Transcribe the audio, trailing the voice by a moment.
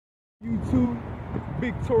YouTube,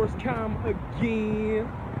 BigTaurusCam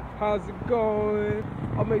again. How's it going?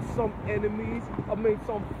 I made some enemies, I made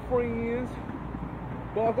some friends,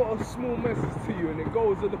 but I got a small message to you, and it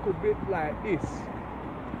goes a little bit like this.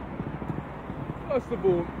 First of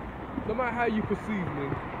all, no matter how you perceive me,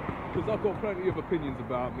 because I've got plenty of opinions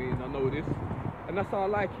about me, and I know this, and that's how I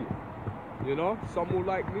like it. You know, some will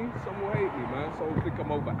like me, some will hate me, man. Some will think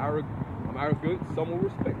I'm arrogant, some will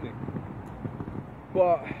respect me.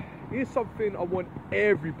 But here's something I want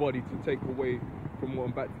everybody to take away from what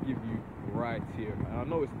I'm about to give you right here. And I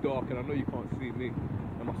know it's dark and I know you can't see me,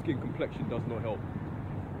 and my skin complexion does not help.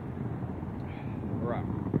 Alright.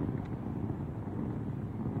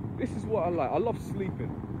 This is what I like. I love sleeping.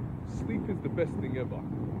 Sleep is the best thing ever.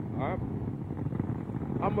 Alright?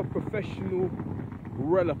 I'm a professional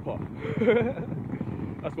reloper.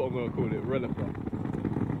 That's what I'm going to call it, reloper.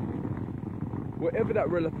 Whatever that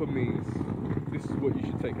reloper means, this is what you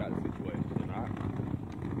should take out of the situation, alright?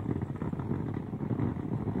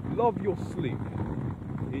 Love your sleep.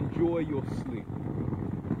 Enjoy your sleep.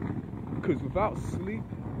 Because without sleep,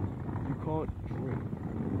 you can't dream.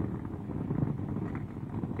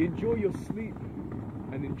 Enjoy your sleep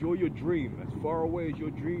and enjoy your dream as far away as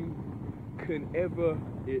your dream can ever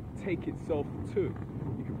take itself to.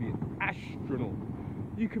 You could be an astronaut.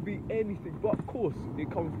 You could be anything, but of course, it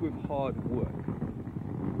comes with hard work.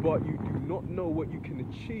 But you do not know what you can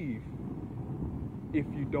achieve if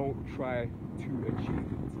you don't try to achieve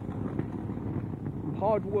it.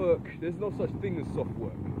 Hard work, there's no such thing as soft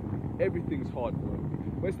work. Everything's hard work.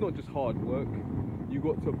 But it's not just hard work, you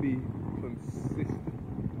got to be consistent.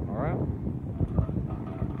 Alright?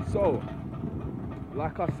 So,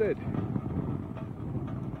 like I said,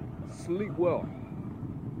 sleep well,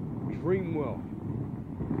 dream well,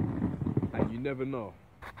 and you never know.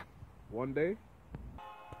 One day,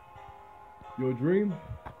 your dream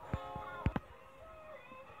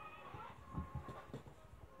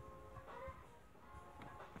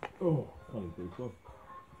can't do so.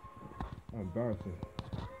 Embarrassing.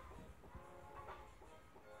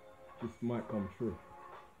 This might come true.